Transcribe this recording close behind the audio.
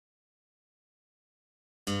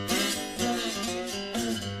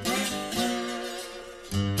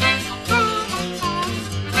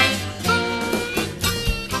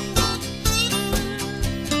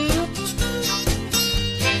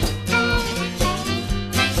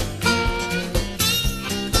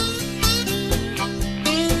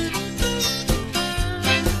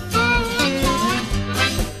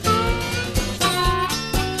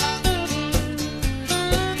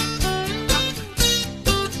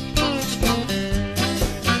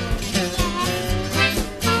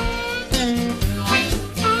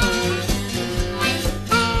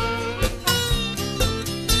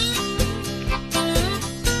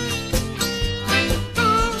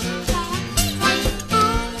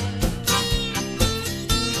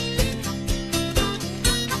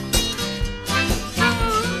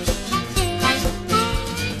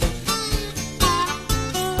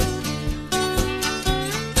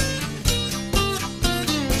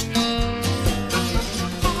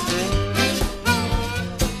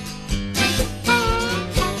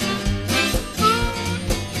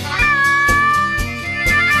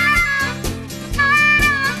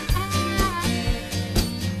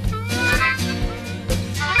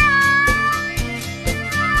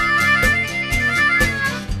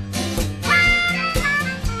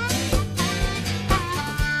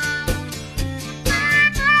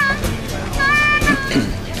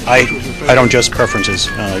I don't judge preferences.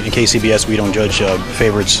 In KCBS, we don't judge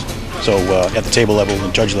favorites. So at the table level,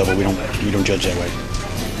 the judge level, we don't judge that way.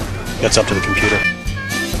 That's up to the computer.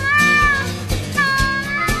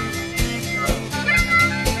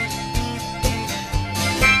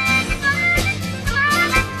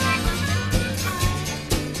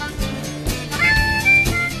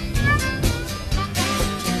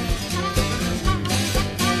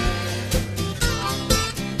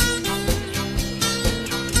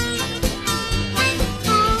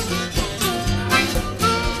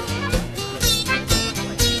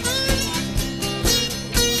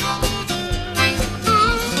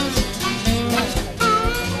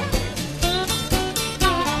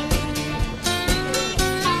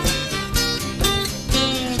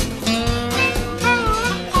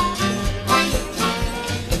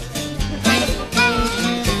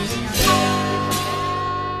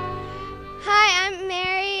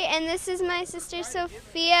 This is my sister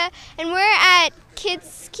Sophia, and we're at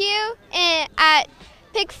Kids Q at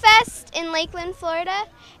Pigfest in Lakeland, Florida.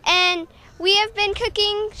 And we have been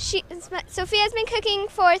cooking. Sophia's been cooking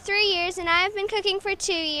for 3 years, and I have been cooking for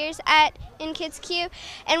 2 years in Kids Q.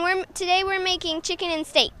 And today we're making chicken and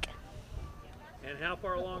steak. And how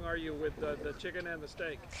far along are you with the chicken and the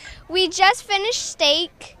steak? We just finished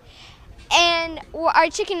steak, and our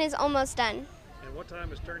chicken is almost done. And what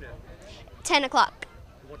time is turn in? 10 o'clock.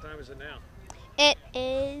 What time is it now? It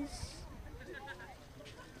is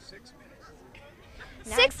 6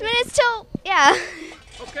 minutes. 6 minutes till, yeah.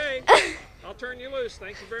 Okay, I'll turn you loose.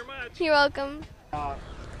 Thank you very much. You're welcome. I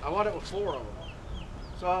wanted it with 4 of them.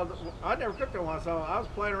 So I never cooked on one, so I was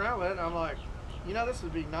playing around with it, and I'm like, you know, this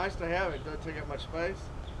would be nice to have. It doesn't take up much space.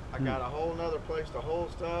 I got a whole nother place to hold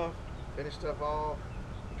stuff, finish stuff off.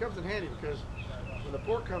 It comes in handy because when the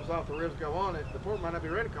pork comes off, the ribs go on it, the pork might not be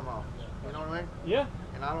ready to come off. You know what I mean? Yeah.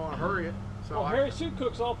 And I don't want to hurry it. So Harry Sue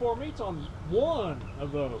cooks all 4 meats on one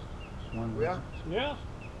of those. Yeah. Yeah.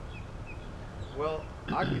 Well,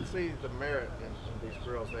 I can see the merit in these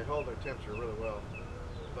grills. They hold their temperature really well.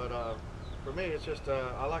 But for me, it's just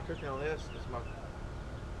I like cooking on this. It's my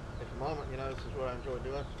at the moment, you know, this is what I enjoy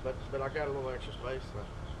doing. But I got a little extra space. So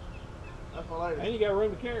that's my latest. And you got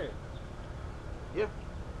room to carry it. Yeah.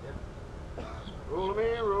 Yeah. Roll them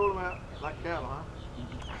in, roll them out, like cattle, huh?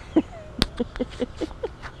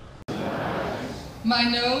 My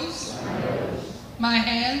nose, my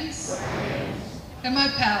hands, and my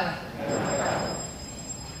palate.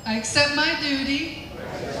 I accept my duty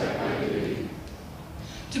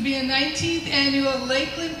to be a 19th Annual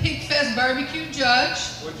Lakeland Pigfest Barbecue Judge,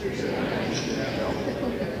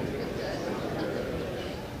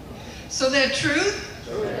 so that truth,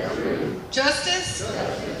 justice,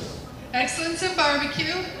 excellence in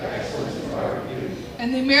barbecue,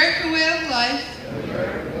 and the American way of life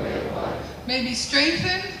may be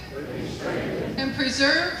strengthened and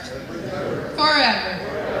preserved forever.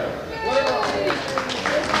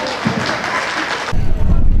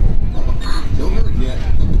 Don't hurt yet.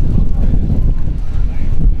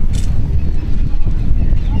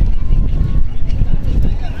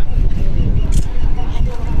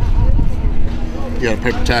 You got a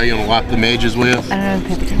paper towel you want to wipe the edges with? I don't have a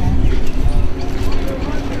paper towel.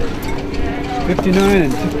 59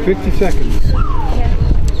 and 50 seconds.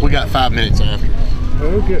 We got 5 minutes after.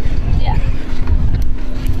 Okay. Yeah.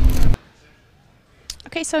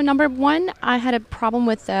 Okay, so number 1, I had a problem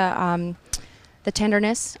with the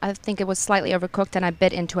tenderness. I think it was slightly overcooked and I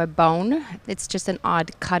bit into a bone. It's just an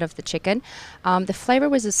odd cut of the chicken. The flavor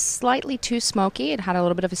was slightly too smoky. It had a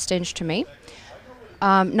little bit of a stench to me.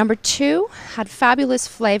 Number 2 had fabulous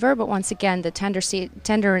flavor, but once again, the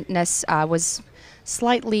tenderness was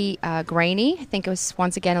slightly grainy. I think it was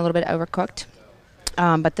once again a little bit overcooked,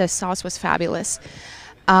 but the sauce was fabulous.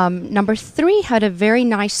 Number 3 had a very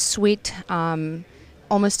nice sweet,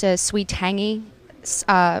 almost a sweet tangy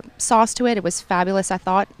sauce to it. It was fabulous, I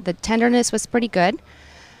thought. The tenderness was pretty good.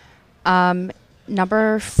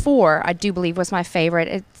 Number 4, I do believe, was my favorite.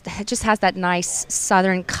 It just has that nice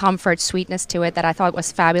southern comfort sweetness to it that I thought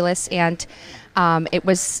was fabulous, and it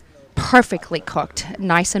was perfectly cooked,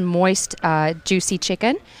 nice and moist, juicy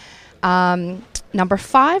chicken. Number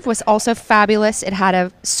 5 was also fabulous. It had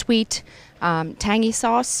a sweet, tangy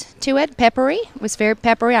sauce to it, peppery. It was very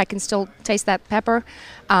peppery. I can still taste that pepper,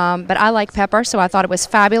 but I like pepper, so I thought it was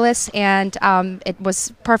fabulous, and it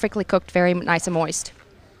was perfectly cooked, very nice and moist.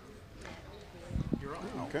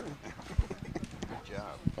 Okay. Good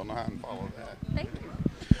job. Don't know how to follow that. Thank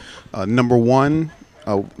you. Number 1,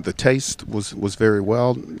 the taste was very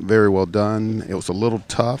well done. It was a little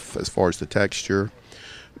tough as far as the texture.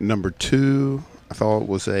 Number 2, I thought it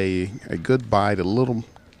was a good bite, a little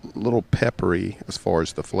little peppery as far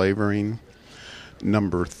as the flavoring.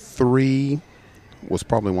 Number 3 was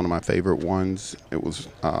probably one of my favorite ones. It was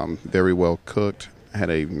very well cooked, had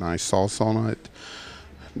a nice sauce on it.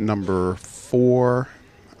 Number 4,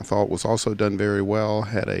 I thought was also done very well,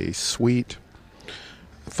 had a sweet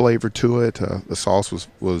flavor to it. The sauce was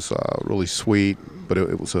really sweet, but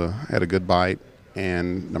it was had a good bite.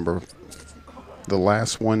 And the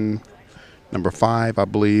last one, number 5, I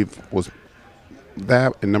believe, was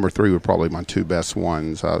that, and number 3 were probably my 2 best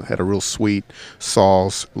ones. I had a real sweet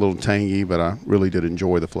sauce, a little tangy, but I really did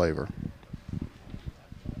enjoy the flavor.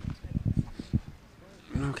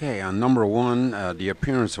 Okay, on number 1, the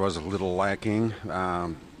appearance was a little lacking,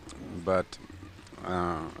 but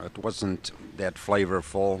it wasn't that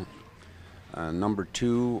flavorful. Number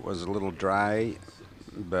 2 was a little dry,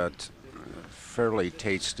 but fairly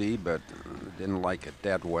tasty, but didn't like it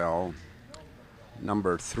that well.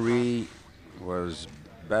 Number 3 was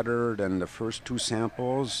better than the first 2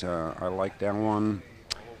 samples. I liked that one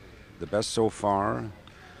the best so far,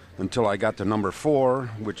 until I got to number 4,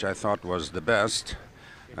 which I thought was the best.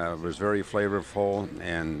 It was very flavorful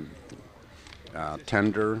and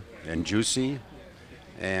tender and juicy.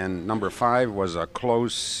 And number 5 was a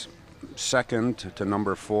close second to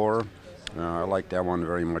number 4. I like that one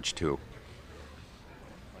very much too.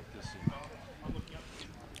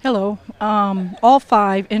 Hello. All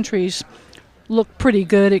 5 entries looked pretty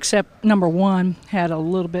good, except number 1 had a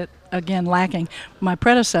little bit, again, lacking. My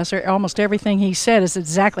predecessor, almost everything he said is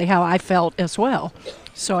exactly how I felt as well.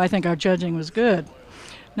 So I think our judging was good.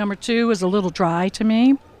 Number 2 was a little dry to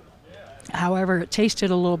me. However, it tasted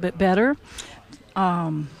a little bit better.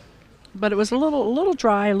 But it was a little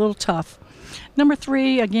dry, a little tough. Number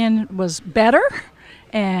 3, again, was better,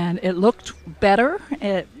 and it looked better.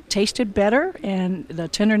 It tasted better, and the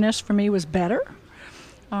tenderness for me was better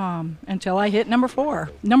until I hit number 4.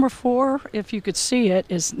 Number 4, if you could see it,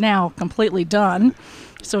 is now completely done.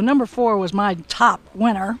 So number 4 was my top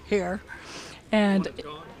winner here. And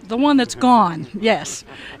the one that's gone, yes.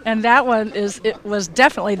 And that one was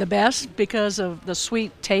definitely the best because of the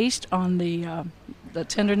sweet taste on the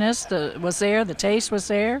tenderness was there, the taste was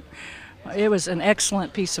there. It was an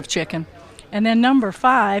excellent piece of chicken. And then number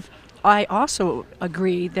 5, I also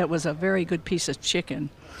agree that was a very good piece of chicken.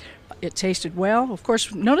 It tasted well. Of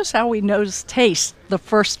course, notice how we taste the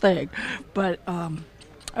first thing. But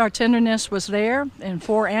our tenderness was there in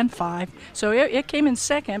 4 and 5. So it came in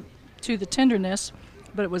second to the tenderness,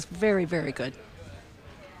 but it was very, very good.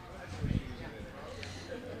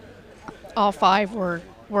 All 5 were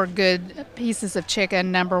good pieces of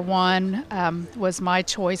chicken. Number 1 was my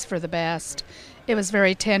choice for the best. It was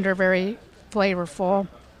very tender, very flavorful.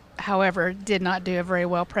 However, did not do a very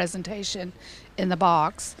well presentation in the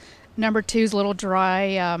box. Number 2 is a little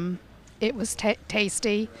dry. It was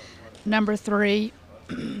tasty. Number 3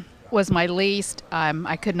 was my least.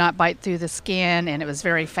 I could not bite through the skin, and it was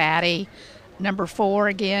very fatty. Number 4,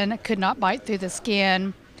 again, could not bite through the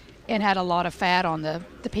skin and had a lot of fat on the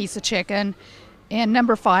piece of chicken. And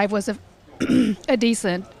number 5 was a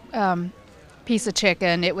decent piece of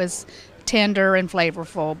chicken. It was tender and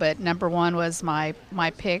flavorful, but number 1 was my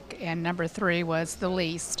pick, and number 3 was the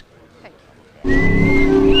least. I'm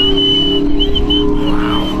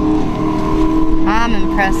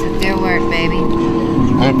impressed with your work, baby.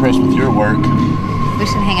 I'm impressed with your work. We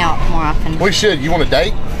should hang out more often. We should. You want a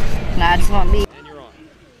date? No, I just want to be.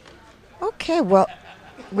 Okay, well,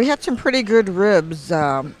 we had some pretty good ribs.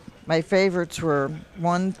 My favorites were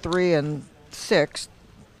 1, 3, and 6.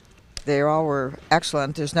 They all were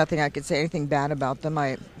excellent. There's nothing I could say anything bad about them.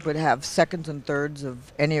 I would have seconds and thirds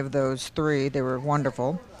of any of those 3. They were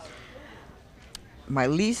wonderful. My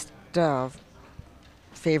least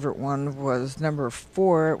favorite one was number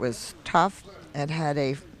 4. It was tough. It had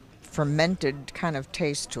a fermented kind of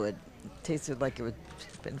taste to it. It tasted like it had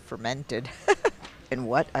been fermented. And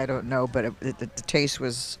what? I don't know, but the taste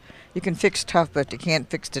was... You can fix tough, but you can't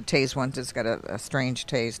fix the taste once it's got a strange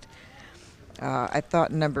taste. I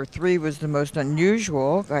thought number 3 was the most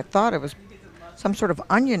unusual. I thought it was some sort of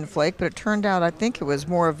onion flake, but it turned out I think it was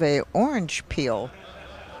more of a orange peel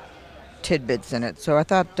tidbits in it. So I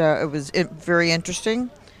thought it was very interesting.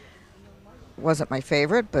 Wasn't my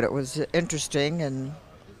favorite, but it was interesting, and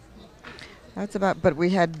that's about. But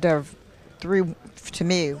we had 3, to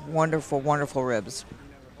me, wonderful, wonderful ribs.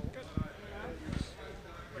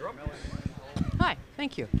 Hi,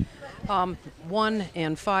 thank you. 1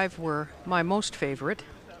 and 5 were my most favorite,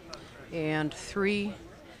 and 3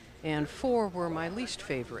 and 4 were my least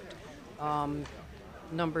favorite.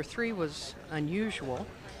 Number 3 was unusual.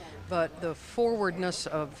 but the forwardness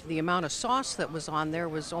of the amount of sauce that was on there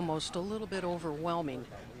was almost a little bit overwhelming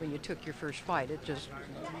when you took your first bite. It just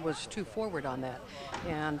was too forward on that.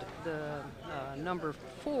 And the number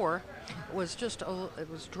 4 was just, it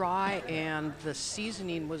was dry, and the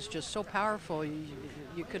seasoning was just so powerful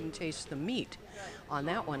you couldn't taste the meat on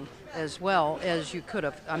that one as well as you could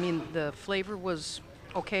have. I mean, the flavor was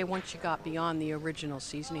okay once you got beyond the original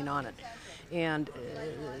seasoning on it. And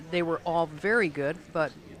they were all very good,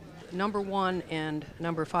 but number 1 and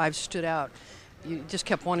number 5 stood out. You just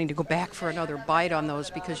kept wanting to go back for another bite on those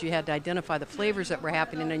because you had to identify the flavors that were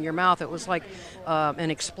happening in your mouth. It was like an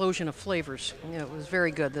explosion of flavors. It was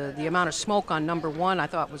very good. The amount of smoke on number 1 I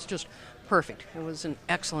thought was just perfect. It was an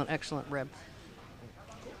excellent, excellent rib.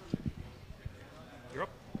 You're up.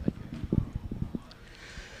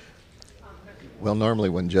 Well, normally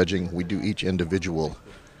when judging, we do each individual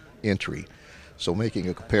entry, so making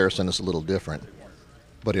a comparison is a little different.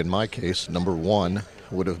 But in my case, number 1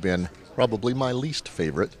 would have been probably my least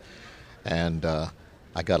favorite, and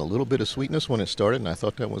I got a little bit of sweetness when it started, and I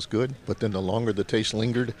thought that was good, but then the longer the taste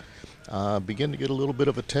lingered, began to get a little bit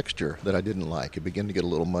of a texture that I didn't like. It began to get a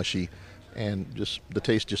little mushy, and just the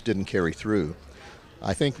taste just didn't carry through.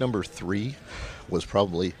 I think number 3 was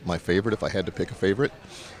probably my favorite if I had to pick a favorite.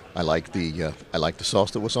 I liked the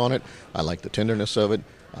sauce that was on it. I liked the tenderness of it.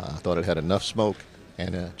 I thought it had enough smoke,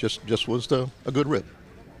 and just was a good rib.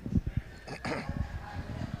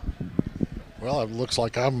 Well, it looks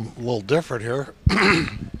like I'm a little different here.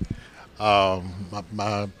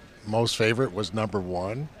 My most favorite was number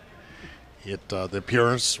 1. The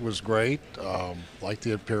appearance was great. Liked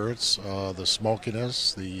the appearance, the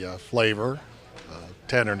smokiness, the flavor,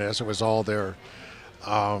 tenderness. It was all there.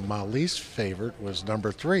 My least favorite was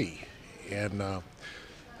number 3, and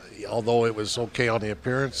although it was okay on the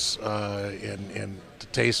appearance and the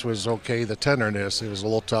taste was okay, the tenderness, it was a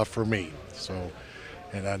little tough for me. So,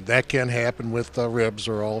 and that can happen with ribs.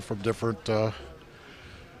 Are all from different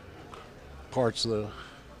parts of the.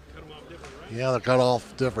 Cut them off different, right? Yeah, they're cut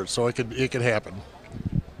off different, so it could happen.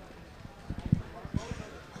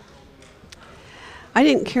 I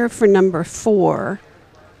didn't care for number 4.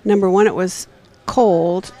 Number 1, it was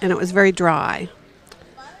cold and it was very dry.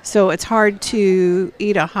 So it's hard to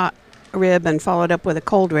eat a hot rib and follow it up with a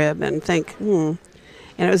cold rib and think, And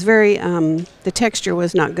it was very, the texture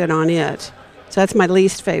was not good on it. So that's my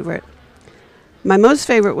least favorite. My most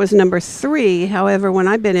favorite was number 3. However, when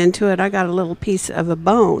I bit into it, I got a little piece of a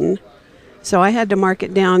bone. So I had to mark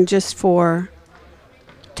it down just for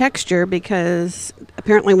texture, because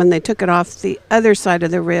apparently when they took it off the other side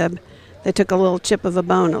of the rib, they took a little chip of a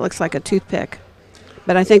bone. It looks like a toothpick.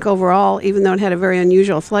 But I think overall, even though it had a very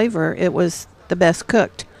unusual flavor, it was the best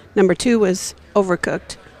cooked. Number 2 was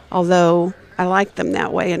overcooked, although I liked them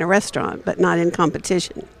that way in a restaurant, but not in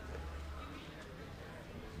competition.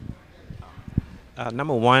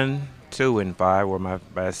 Number 1, 2, and 5 were my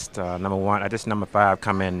best. Number 5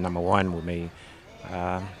 come in number 1 with me.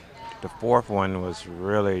 The 4th one was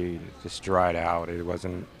really just dried out. It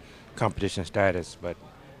wasn't competition status, but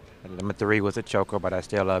number 3 was a choker, but I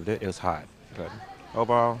still loved it. It was hot, but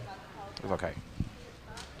overall, it was okay.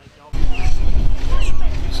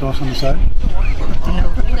 Sauce on the side?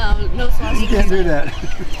 No sauce. You can't do that.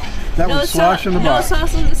 That was slosh in the No box.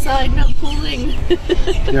 sauce on the side, no pooling.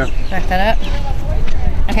 Yeah. Back that up.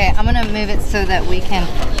 Okay, I'm gonna move it so that we can.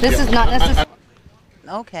 This is not necessarily.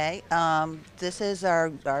 Okay, this is our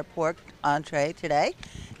pork entree today,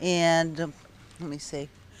 and let me see.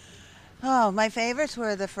 Oh, my favorites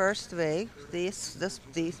were the first 3. These.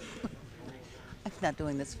 I'm not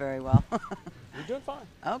doing this very well. You're doing fine.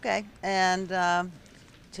 Okay, and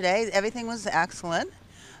today everything was excellent.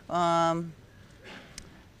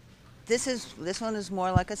 This one is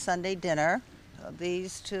more like a Sunday dinner.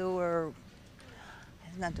 These 2 are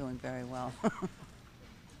not doing very well.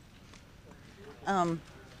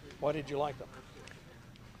 Why did you like them?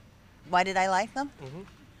 Why did I like them? Mm-hmm.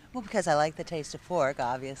 Well, because I like the taste of pork,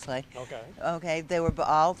 obviously. Okay. Okay, they were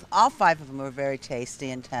all 5 of them were very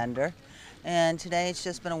tasty and tender. And today it's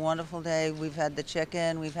just been a wonderful day. We've had the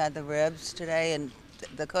chicken, we've had the ribs today, and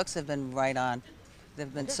the cooks have been right on.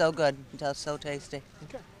 They've been so good, just so tasty.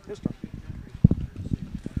 Okay, this turn.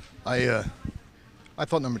 I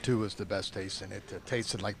thought number 2 was the best taste, and it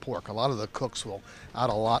tasted like pork. A lot of the cooks will add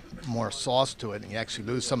a lot more sauce to it, and you actually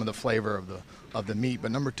lose some of the flavor of the meat.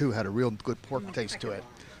 But number 2 had a real good pork taste to it.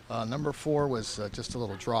 Number 4 was just a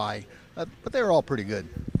little dry, but they were all pretty good.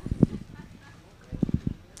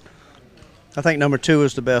 I think number 2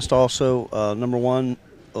 is the best also. Number 1,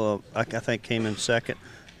 I think came in second.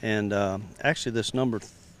 And actually this number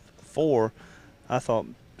 4, I thought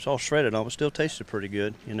it's all shredded on, but still tasted pretty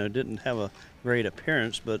good. You know, didn't have a great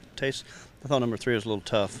appearance, but taste. I thought number 3 was a little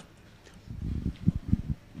tough.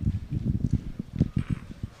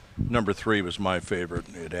 Number 3 was my favorite.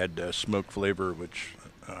 It had smoke flavor, which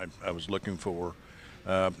I was looking for,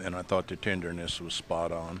 and I thought the tenderness was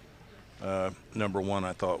spot on. Number 1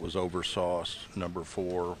 I thought was over-sauced. Number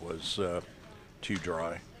 4 was too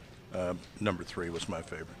dry. Number 3 was my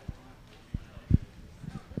favorite.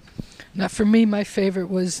 Now, for me, my favorite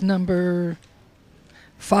was number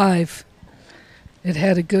 5. It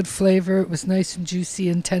had a good flavor. It was nice and juicy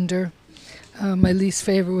and tender. My least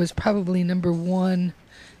favorite was probably number 1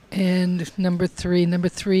 and number 3. Number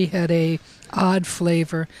 3 had a odd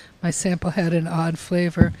flavor. My sample had an odd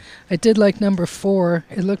flavor. I did like number 4.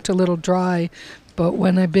 It looked a little dry, but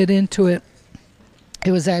when I bit into it,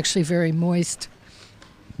 it was actually very moist.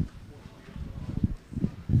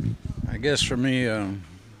 I guess for me,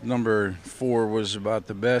 number 4 was about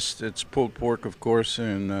the best. It's pulled pork, of course,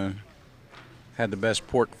 and had the best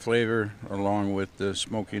pork flavor along with the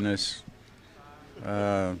smokiness.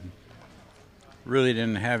 Really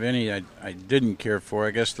didn't have any I didn't care for.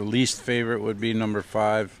 I guess the least favorite would be number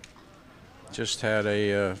 5. Just had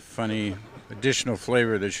a funny additional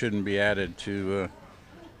flavor that shouldn't be added to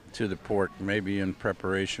the pork, maybe in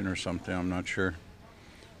preparation or something, I'm not sure.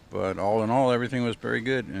 But all in all, everything was very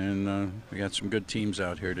good, and we got some good teams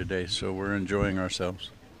out here today, so we're enjoying ourselves.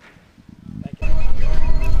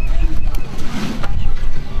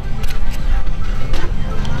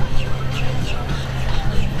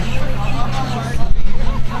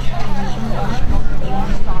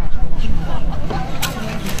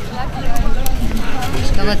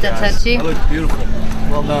 Don't let that touch you. That looks beautiful.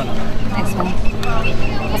 Well done. Next one.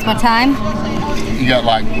 What's my time? You got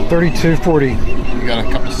like 32:40. You got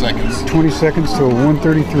a couple of seconds. 20 seconds till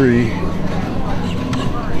 1:33.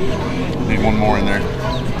 Need one more in there.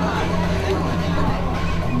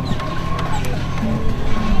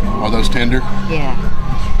 Are those tender? Yeah.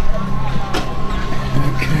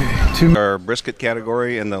 Our brisket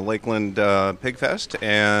category in the Lakeland Pigfest,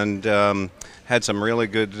 and had some really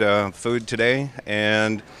good food today.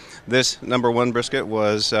 And this number 1 brisket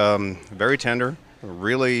was very tender,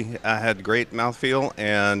 really had great mouthfeel,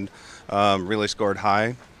 and really scored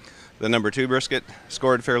high. The number 2 brisket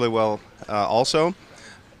scored fairly well also.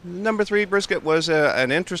 Number 3 brisket was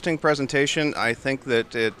an interesting presentation. I think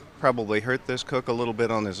that it probably hurt this cook a little bit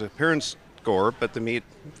on his appearance score, but the meat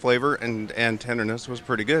flavor and tenderness was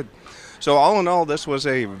pretty good. So all in all, this was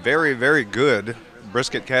a very, very good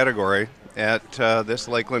brisket category at this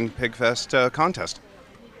Lakeland Pigfest contest.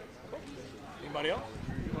 Anybody else?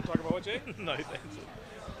 You want to talk about what, Jay? No, thanks.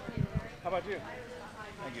 How about you?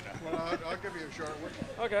 Thank you. Well, I'll give you a short one.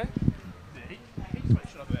 Okay. He might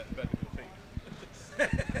shove that back in the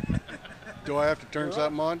face. Do I have to turn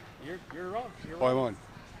something on? You're on. Oh, I'm on.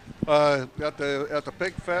 At the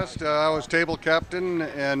Pig Fest, I was table captain,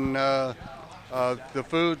 and the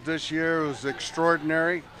food this year was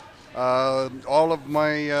extraordinary. All of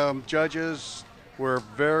my judges were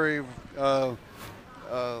very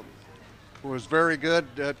good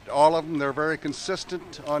at all of them. They're very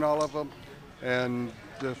consistent on all of them, and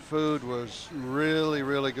the food was really,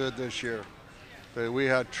 really good this year. We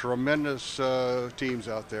had tremendous teams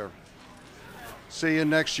out there. See you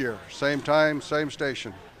next year, same time, same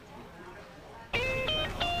station.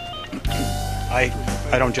 I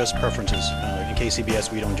don't judge preferences. In KCBS,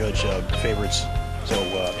 we don't judge favorites. So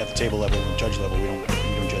at the table level, judge level, we don't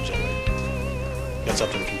judge that way. That's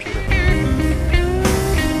up to the computer.